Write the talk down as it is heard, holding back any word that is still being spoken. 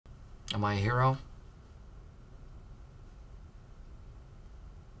Am I a hero?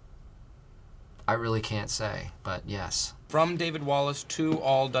 I really can't say, but yes. From David Wallace to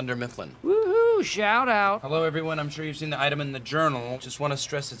all Dunder Mifflin. Woohoo! Shout out! Hello, everyone. I'm sure you've seen the item in the journal. Just want to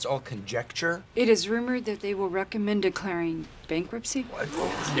stress it's all conjecture. It is rumored that they will recommend declaring bankruptcy. What?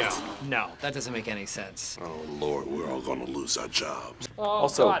 No, that doesn't make any sense. Oh, Lord, we're all gonna lose our jobs. Oh,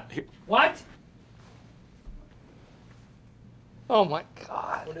 Also, God. What? Oh, my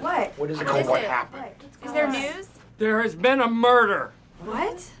God. What? What is it? What happened? Is there news? There has been a murder.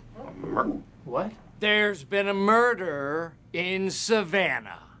 What? What? There's been a murder in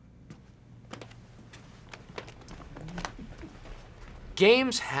Savannah.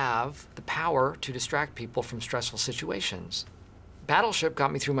 Games have the power to distract people from stressful situations. Battleship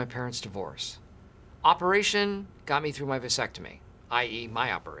got me through my parents' divorce. Operation got me through my vasectomy, i.e.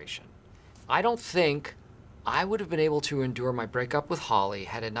 my operation. I don't think I would have been able to endure my breakup with Holly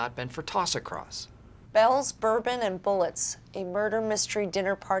had it not been for Toss Across. Bells, Bourbon, and Bullets, a murder mystery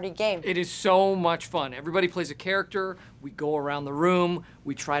dinner party game. It is so much fun. Everybody plays a character, we go around the room,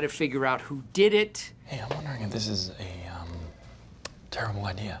 we try to figure out who did it. Hey, I'm wondering if this is a terrible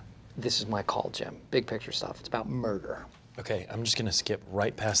idea. This is my call, Jim. Big picture stuff. It's about murder. Okay, I'm just gonna skip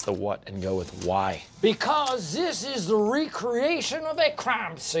right past the what and go with why. Because this is the recreation of a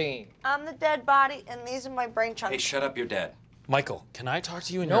crime scene. I'm the dead body, and these are my brain chunks. Hey, shut up, you're dead. Michael, can I talk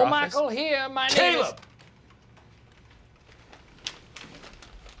to you in No your office? Michael here, my name is... Caleb!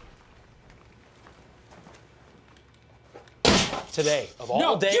 Today, of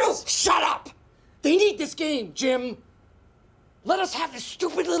all days. You shut up! They need this game, Jim. Let us have this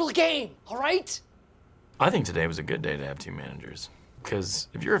stupid little game, all right? I think today was a good day to have two managers. Because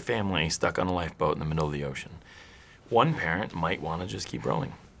if you're a family stuck on a lifeboat in the middle of the ocean, one parent might want to just keep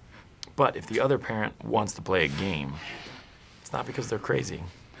rowing. But if the other parent wants to play a game, it's not because they're crazy.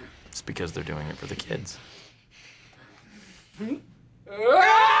 It's because they're doing it for the kids.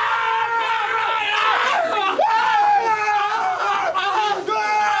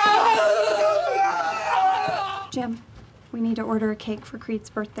 Jim, we need to order a cake for Creed's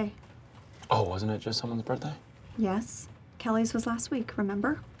birthday. Oh, wasn't it just someone's birthday? Yes. Kelly's was last week,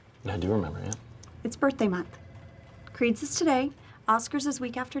 remember? I do remember, yeah. It's birthday month. Creed's is today, Oscar's is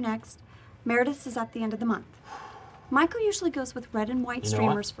week after next, Meredith's is at the end of the month. Michael usually goes with red and white You know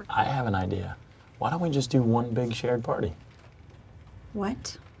what? streamers for... I have an idea. Why don't we just do one big shared party?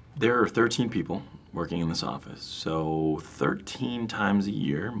 What? There are 13 people working in this office, so 13 times a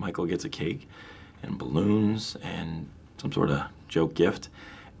year, Michael gets a cake and balloons and some sort of joke gift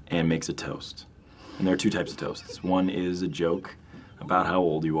and makes a toast. And there are two types of toasts. One is a joke about how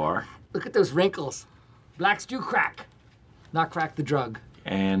old you are, Look at those wrinkles. Blacks do crack, not crack the drug.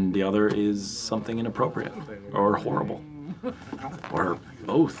 and the other is something inappropriate or horrible or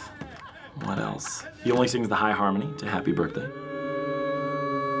both. What else? He only sings the high harmony to Happy Birthday.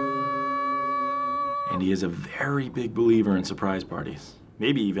 And he is a very big believer in surprise parties.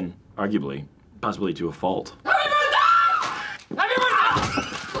 Maybe even, arguably, possibly to a fault. Happy birthday!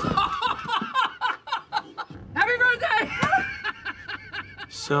 Happy birthday!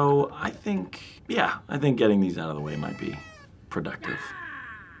 So I think getting these out of the way might be productive.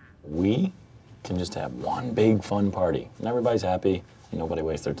 We can just have one big fun party, and everybody's happy, and nobody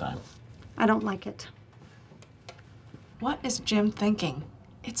wastes their time. I don't like it. What is Jim thinking?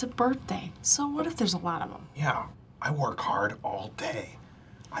 It's a birthday, so what if there's a lot of them? Yeah, I work hard all day.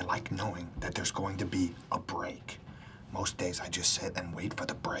 I like knowing that there's going to be a break. Most days I just sit and wait for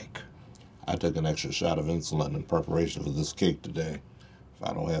the break. I took an extra shot of insulin in preparation for this cake today. If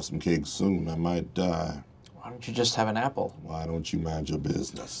I don't have some cake soon, I might die. Why don't you just have an apple? Why don't you mind your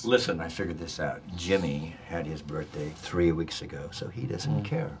business? Listen, I figured this out. Jimmy had his birthday 3 weeks ago, so he doesn't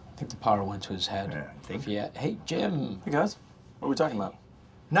care. I think the power went to his head. Yeah, I think. Yeah. Hey, Jim. Hey, guys, what are we talking about?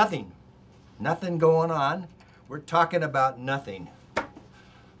 Nothing. Nothing going on. We're talking about nothing.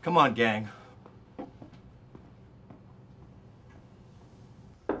 Come on, gang.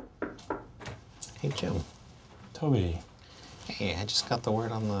 Hey, Jim. Toby. Hey, I just got the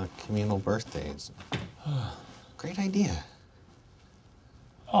word on the communal birthdays. Great idea.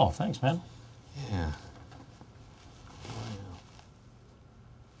 Oh, thanks, man. Yeah.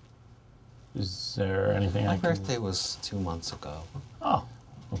 Is there anything My I can... birthday was 2 months ago. Oh,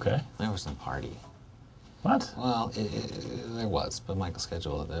 okay. There was no party. What? Well, there was, but Michael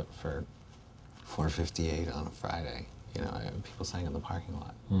scheduled it for 4:58 on a Friday. You know, people sang in the parking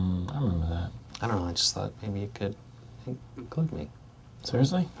lot. I remember that. I don't know, I just thought maybe you could include me.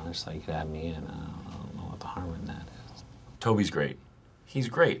 Seriously? I just thought you could add me in. I don't know what the harm in that is. Toby's great. He's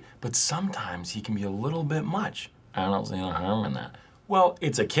great, but sometimes he can be a little bit much. I don't see no harm in that. Well,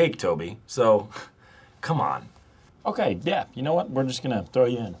 it's a cake, Toby, so come on. Okay, yeah, you know what? We're just gonna throw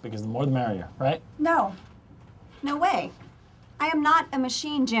you in, because the more the merrier, right? No. No way. I am not a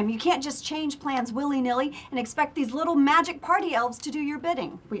machine, Jim. You can't just change plans willy-nilly and expect these little magic party elves to do your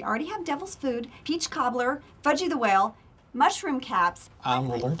bidding. We already have devil's food, peach cobbler, Fudgy the Whale, mushroom caps. I'm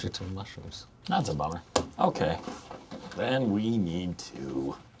allergic to mushrooms. That's a bummer. Okay, then we need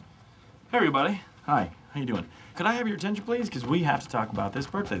to... Hey, everybody. Hi, how you doing? Could I have your attention, please? Because we have to talk about this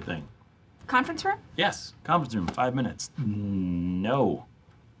birthday thing. Conference room? Yes, conference room, 5 minutes. No.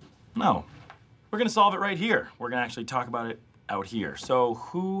 No. We're gonna solve it right here. We're gonna actually talk about it out here. So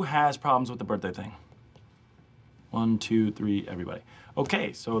who has problems with the birthday thing? 1, 2, 3, everybody.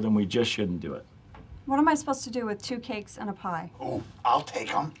 Okay, so then we just shouldn't do it. What am I supposed to do with 2 cakes and a pie? Oh, I'll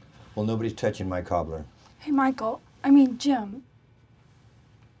take them. Well, nobody's touching my cobbler. Hey, Jim.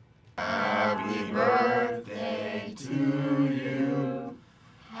 Happy birthday to you.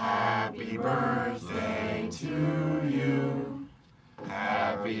 Happy birthday to you.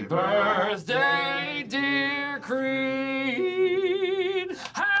 Happy birthday, dear Creed.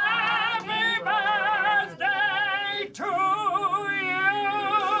 Happy birthday to you.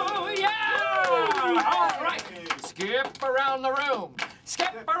 Yeah! All right. Skip around the room.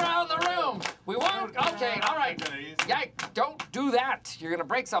 Skip around the room. We won't? Okay, all right. Yeah, don't do that. You're gonna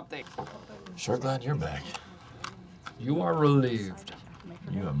break something. Sure glad you're back. You are relieved.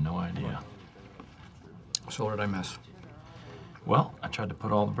 You have no idea. So what did I miss? Well, I tried to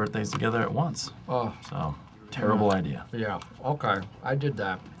put all the birthdays together at once. Oh. So, terrible idea. Yeah, okay. I did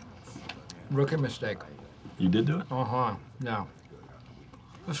that. Rookie mistake. You did do it? Uh-huh, yeah.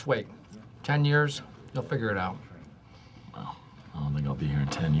 Just wait. 10 years, you'll figure it out. Well, I don't think I'll be here in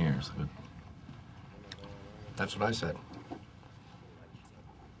 10 years, but... That's what I said.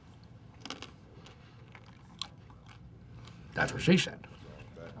 That's what she said.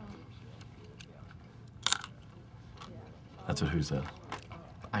 That's what who said?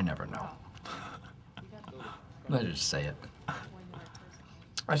 I never know. I just say it.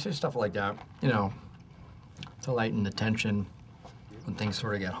 I say stuff like that, you know, to lighten the tension when things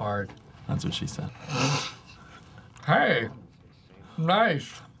sort of get hard. That's what she said. Hey,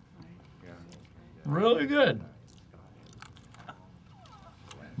 nice. Really good.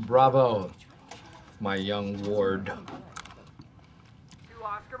 Bravo, my young ward. To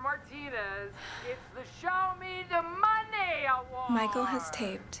Oscar Martinez, it's the Show Me the Money Award. Michael has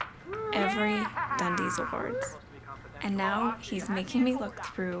taped every Dundies Awards. And now he's making me look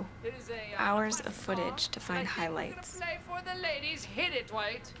through hours of footage to find highlights. For the ladies, hit it,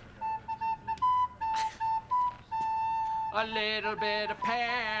 Dwight. A little bit of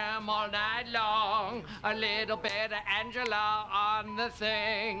Pam all night long. A little bit of Angela on the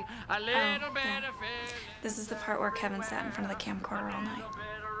thing. A little bit of Phil. This is the part where Kevin sat in front of the camcorder all night.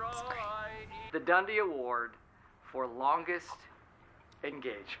 It's great. The Dundie Award for longest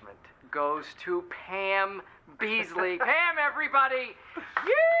engagement goes to Pam Beasley. Pam, everybody!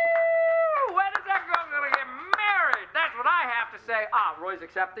 Yoo! When is that girl gonna get married? That's what I have to say. Ah, Roy's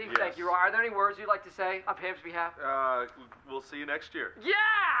accepting. Yes. Thank you, Roy. Are there any words you'd like to say on Pam's behalf? We'll see you next year. Yeah!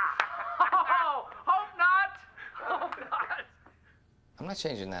 Oh, hope not. Hope not. I'm not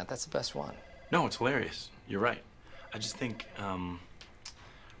changing that. That's the best one. No, it's hilarious. You're right. I just think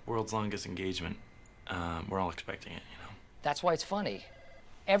world's longest engagement, we're all expecting it, you know? That's why it's funny.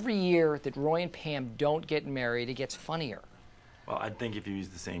 Every year that Roy and Pam don't get married, it gets funnier. Well, I think if you use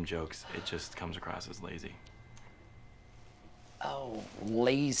the same jokes, it just comes across as lazy. Oh,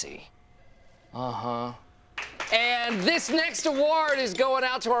 lazy. Uh-huh. And this next award is going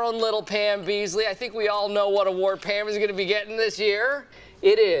out to our own little Pam Beasley. I think we all know what award Pam is going to be getting this year.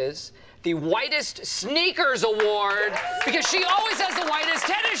 It is the Whitest Sneakers Award, because she always has the whitest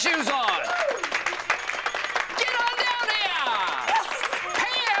tennis shoes on. Get on down here!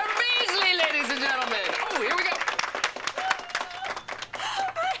 Pam Beasley, ladies and gentlemen. Oh, here we go.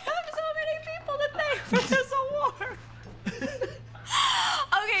 I have so many people to thank for this award.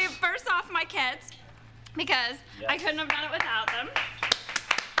 Okay, first off, my kids, because I couldn't have done it without them.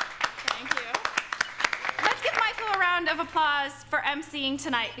 Thank you. Let's give Michael a round of applause for emceeing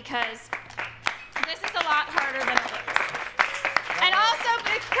tonight, because this is a lot harder than it looks. And also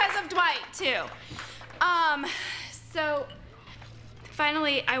because of Dwight, too. So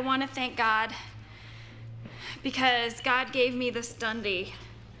finally, I want to thank God, because God gave me this Dundie,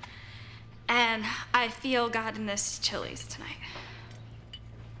 and I feel God in this Chili's tonight.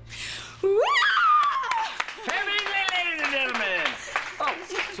 Ladies and gentlemen. Oh,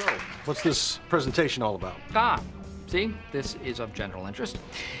 So, what's this presentation all about? See, this is of general interest.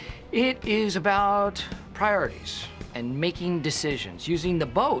 It is about priorities. and making decisions, using the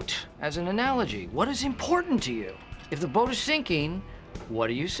boat as an analogy. What is important to you? If the boat is sinking, what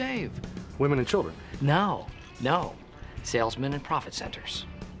do you save? Women and children. No, no. Salesmen and profit centers.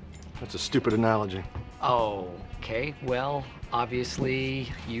 That's a stupid analogy. Oh, okay. Well, obviously,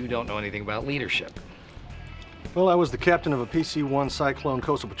 you don't know anything about leadership. Well, I was the captain of a PC-1 Cyclone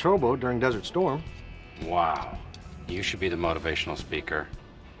coastal patrol boat during Desert Storm. Wow. You should be the motivational speaker.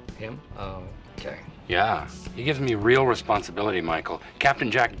 Him? Oh, okay. Yeah. He gives me real responsibility, Michael.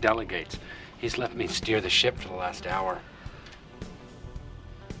 Captain Jack delegates. He's left me steer the ship for the last hour.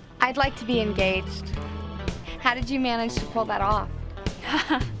 I'd like to be engaged. How did you manage to pull that off?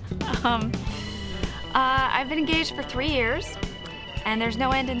 I've been engaged for 3 years, and there's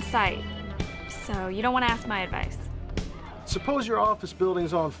no end in sight. So you don't want to ask my advice. Suppose your office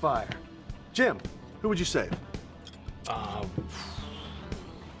building's on fire. Jim, who would you save? Let's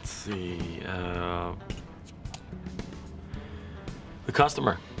see, the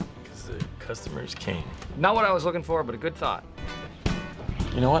customer, because the customer's king. Not what I was looking for, but a good thought.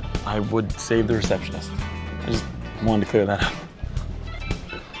 You know what? I would save the receptionist. I just wanted to clear that up.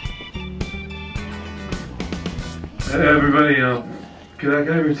 Hey everybody, can I have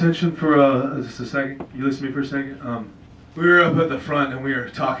your attention for just a second? You listen to me for a second? We were up at the front and we were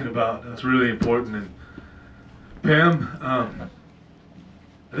talking about what's really important, and Pam, I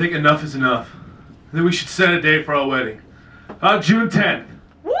think enough is enough. I think we should set a date for our wedding. June 10th.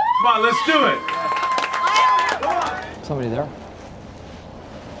 Come on, let's do it. Somebody there?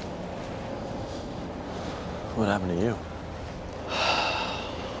 What happened to you?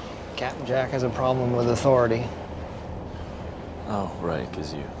 Captain Jack has a problem with authority. Oh, right,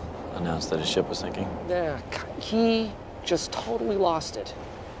 because you announced that his ship was sinking. Yeah, he just totally lost it.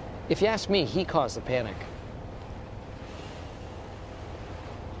 If you ask me, he caused the panic.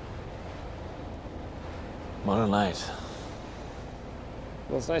 What a night.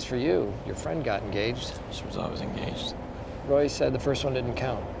 Well, it's nice for you. Your friend got engaged. She was always engaged. Roy said the first one didn't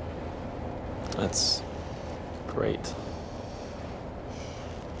count. That's great.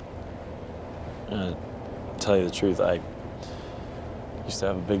 To tell you the truth, I used to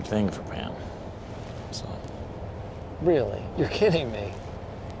have a big thing for Pam, so. Really? You're kidding me.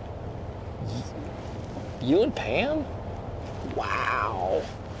 You and Pam? Wow.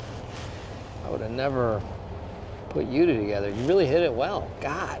 I would have never put you two together. You really hit it well.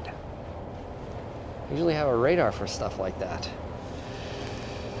 God. I usually have a radar for stuff like that.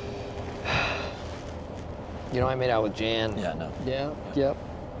 You know, I made out with Jan. Yeah, no. Yeah, yep.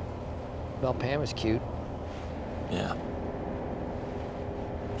 Well, Pam is cute. Yeah.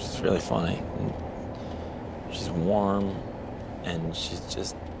 She's really funny. And she's warm, and she's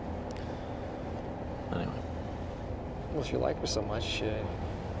just... Anyway. Well, if you like her so much,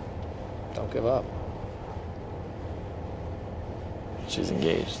 don't give up. She's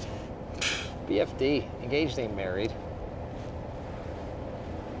engaged. BFD. Engaged ain't married.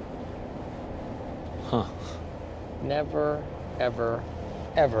 Huh. Never, ever,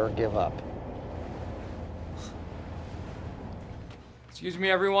 ever give up. Excuse me,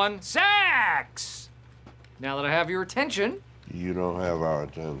 everyone. Sex! Now that I have your attention. You don't have our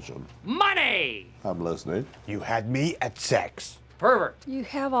attention. Money! I'm listening. You had me at sex. Pervert. You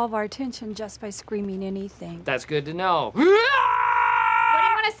have all of our attention just by screaming anything. That's good to know. What do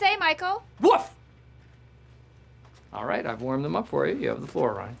you want to say, Michael? Woof! All right, I've warmed them up for you. You have the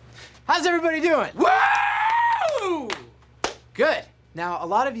floor, Ryan. How's everybody doing? Woo! Good. Now, a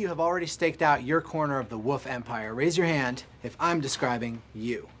lot of you have already staked out your corner of the Wolf Empire. Raise your hand if I'm describing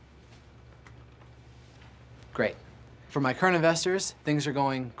you. Great. For my current investors, things are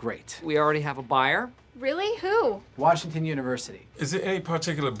going great. We already have a buyer. Really? Who? Washington University. Is there any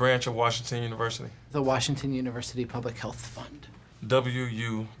particular branch of Washington University? The Washington University Public Health Fund.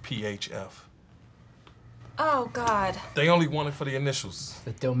 WUPHF. Oh, God. They only want it for the initials.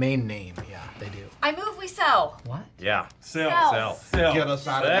 The domain name, yeah, they do. I move we sell. What? Yeah. Sell. Get us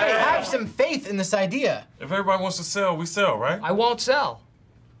out of Hey, here. have some faith in this idea. If everybody wants to sell, we sell, right? I won't sell.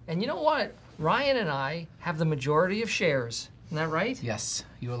 And you know what? Ryan and I have the majority of shares. Isn't that right? Yes,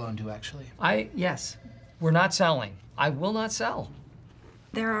 you alone do, actually. Yes. We're not selling. I will not sell.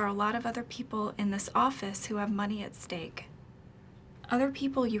 There are a lot of other people in this office who have money at stake. Other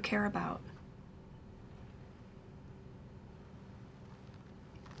people you care about.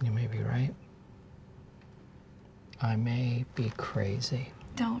 You may be right. I may be crazy.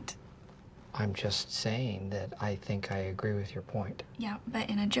 Don't. I'm just saying that I think I agree with your point. Yeah, but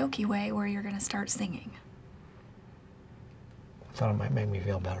in a jokey way where you're gonna start singing. I thought it might make me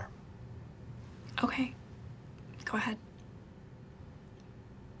feel better. Okay. Go ahead.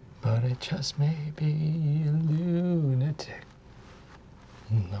 but it just may be a lunatic.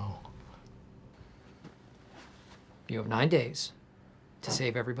 No. You have 9 days to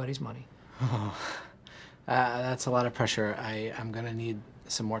save everybody's money. Oh, that's a lot of pressure. I'm gonna need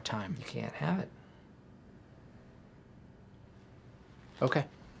some more time. You can't have it. Okay.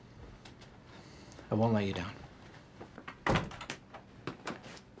 I won't let you down.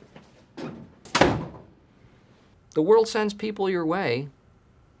 The world sends people your way.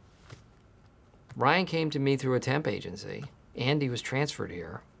 Rainn came to me through a temp agency. Andy was transferred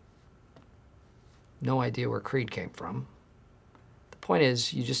here. No idea where Creed came from. The point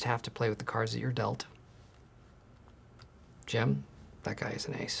is, you just have to play with the cards that you're dealt. Jim, that guy is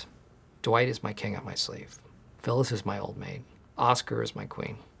an ace. Dwight is my king up my sleeve. Phyllis is my old maid. Oscar is my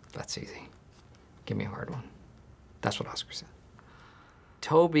queen. That's easy. Give me a hard one. That's what Oscar said.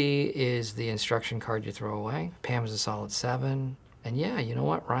 Toby is the instruction card you throw away. Pam is a solid 7. And yeah, you know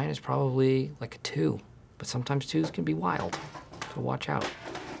what? Rainn is probably like a 2. But sometimes 2s can be wild, so watch out.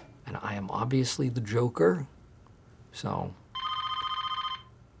 And I am obviously the Joker, so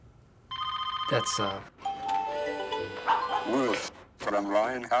that's Woof, from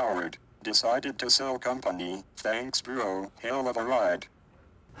Rainn Howard. Decided to sell company. Thanks, bro. Hell of a ride.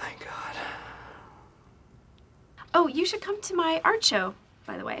 My God. Oh, you should come to my art show,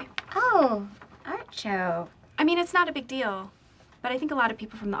 by the way. Oh, art show. I mean, it's not a big deal, but I think a lot of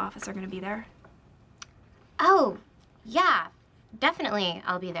people from the office are going to be there. Oh, yeah. Definitely,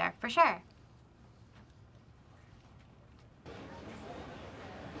 I'll be there, for sure.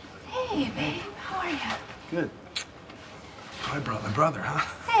 Hey, babe. How are you? Good. I brought my brother, huh?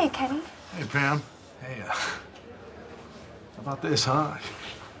 Hey, Kenny. Hey, Pam. Hey, how about this, huh?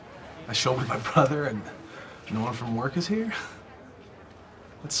 I showed with my brother and no one from work is here?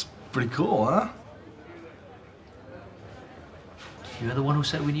 That's pretty cool, huh? You're the one who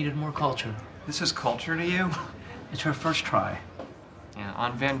said we needed more culture. This is culture to you? It's her first try. Yeah,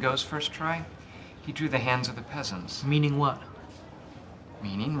 on Van Gogh's first try, he drew the hands of the peasants. Meaning what?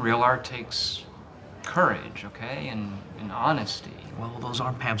 Meaning real art takes courage, okay? And honesty. Well, those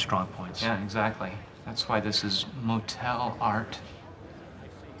aren't Pam's strong points. Yeah, exactly. That's why this is motel art.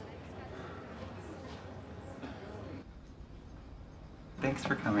 Thanks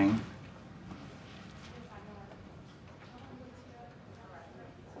for coming.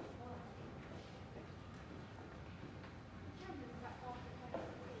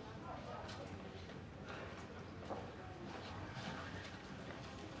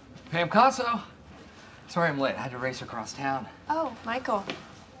 Pam Casso. Sorry I'm late. I had to race across town. Oh, Michael.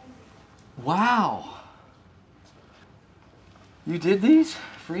 Wow. You did these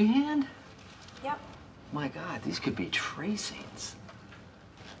freehand? Yep. My God, these could be tracings.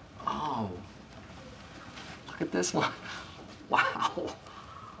 Oh. Look at this one. Wow.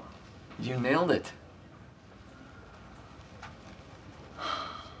 You nailed it.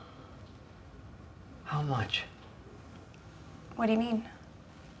 How much? What do you mean?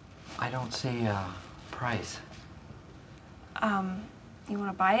 I don't see a price. You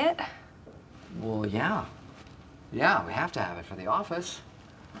want to buy it? Well, yeah. Yeah, we have to have it for the office.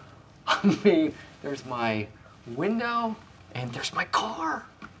 I mean, there's my window and there's my car.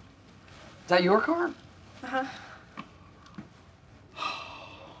 Is that your car? Uh-huh.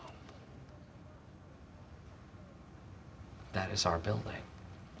 That is our building.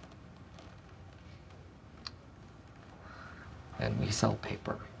 And we sell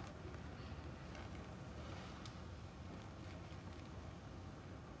paper.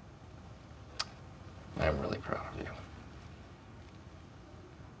 I'm really proud of you.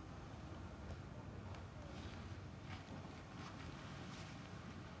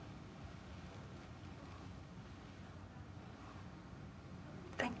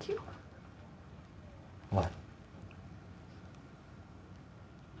 Thank you. What?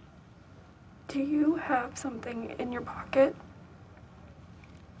 Do you have something in your pocket?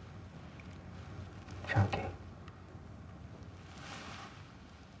 Chunky.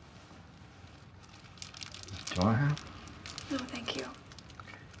 Do I have? No, thank you.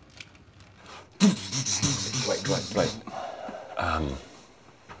 Wait.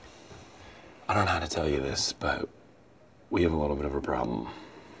 I don't know how to tell you this, but we have a little bit of a problem.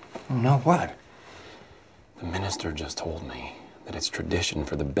 No, what? The minister just told me that it's tradition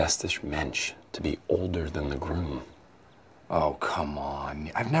for the bestish mensch to be older than the groom. Oh, come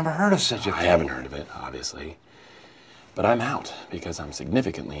on. I've never heard of such a thing. I haven't heard of it, obviously. But I'm out because I'm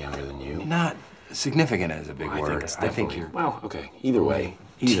significantly younger than you. Not significant is a big I word. think it's I think definitely- you're... Well, okay. Either way.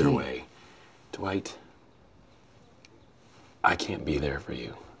 Dwight, I can't be there for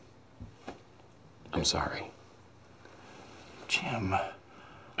you. I'm sorry. Jim,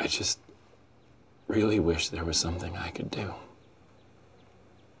 I just really wish there was something I could do.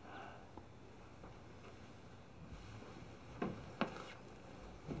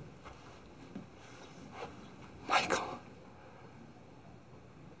 Michael.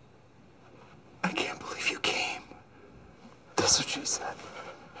 I can't believe you came. That's what she said.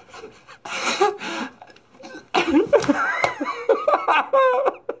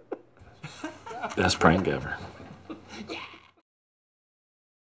 Best prank ever.